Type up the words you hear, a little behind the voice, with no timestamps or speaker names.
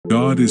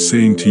God is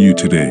saying to you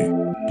today,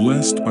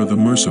 "Blessed are the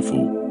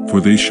merciful,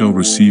 for they shall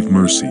receive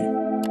mercy."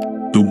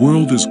 The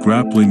world is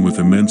grappling with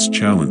immense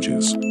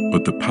challenges,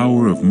 but the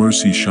power of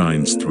mercy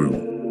shines through.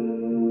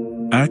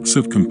 Acts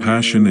of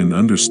compassion and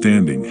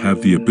understanding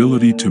have the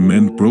ability to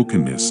mend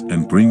brokenness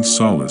and bring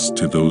solace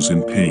to those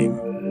in pain.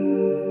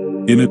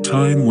 In a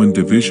time when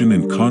division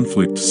and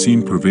conflict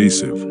seem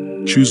pervasive,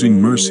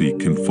 choosing mercy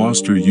can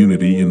foster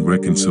unity and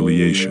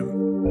reconciliation.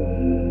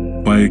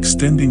 By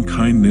extending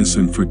kindness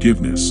and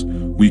forgiveness,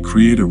 we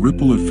create a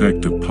ripple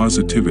effect of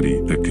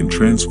positivity that can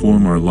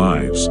transform our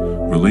lives,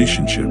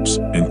 relationships,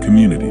 and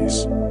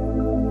communities.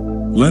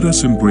 Let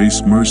us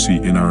embrace mercy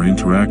in our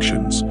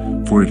interactions,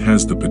 for it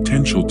has the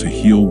potential to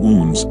heal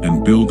wounds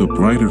and build a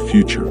brighter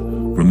future,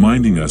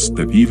 reminding us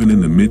that even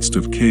in the midst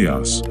of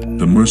chaos,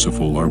 the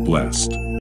merciful are blessed.